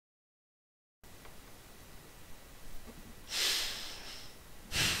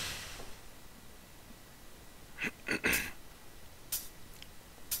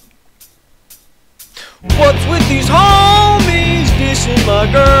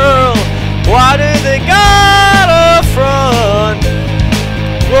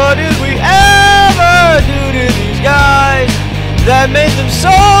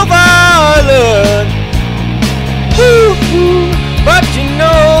so violent. Woo-hoo. But you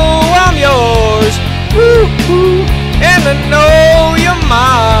know I'm yours. Woo-hoo. And I know you're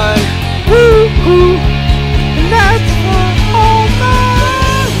mine. Woo-hoo. And that's for all mine.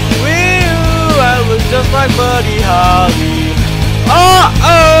 I look just like Buddy Holly. Oh,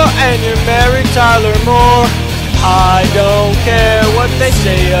 and you're married Tyler Moore. I don't care what they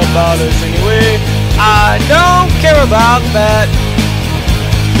say about us anyway. I don't care about that.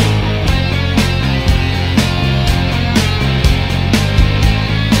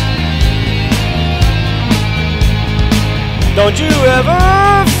 Don't you ever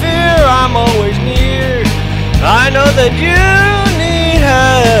fear, I'm always near. I know that you need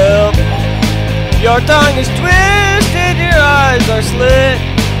help. Your tongue is twisted, your eyes are slit.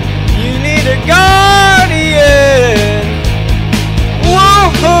 You need a guardian.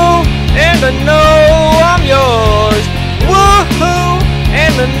 Woohoo, and I know I'm yours. Woohoo,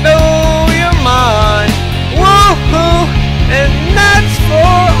 and I know you're mine. Woohoo, and that's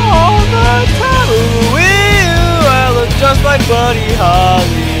for all the time. Ooh, I look just like Buddy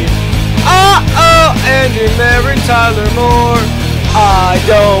Holly. Oh, and you're married Tyler Moore. I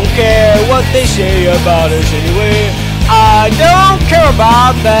don't care what they say about us anyway. I don't care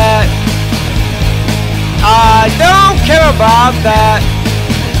about that. I don't care about that.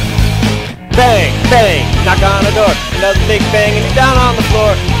 Bang, bang, knock on the door. Another big bang and you're down on the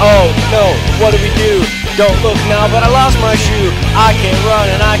floor. Oh no, what do we do? Don't look now, but I lost my shoe. I can't run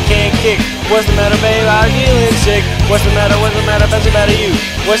and I can't kick. What's the matter, babe? I'm feeling sick. What's the matter? What's the matter? What's the matter, you?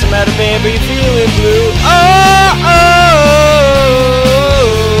 What's the matter, babe? Are you feeling blue? Oh.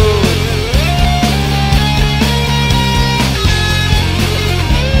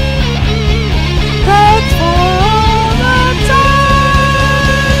 That's for all the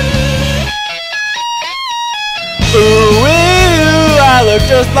time. Ooh, I look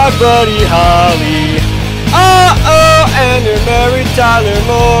just like Buddy Holly. Oh, and you're married Tyler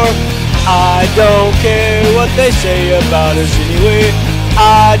Moore. I don't care what they say about us anyway.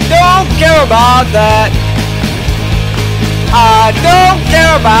 I don't care about that. I don't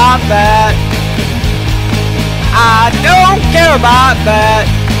care about that. I don't care about that.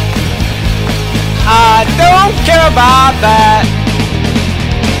 I don't care about that.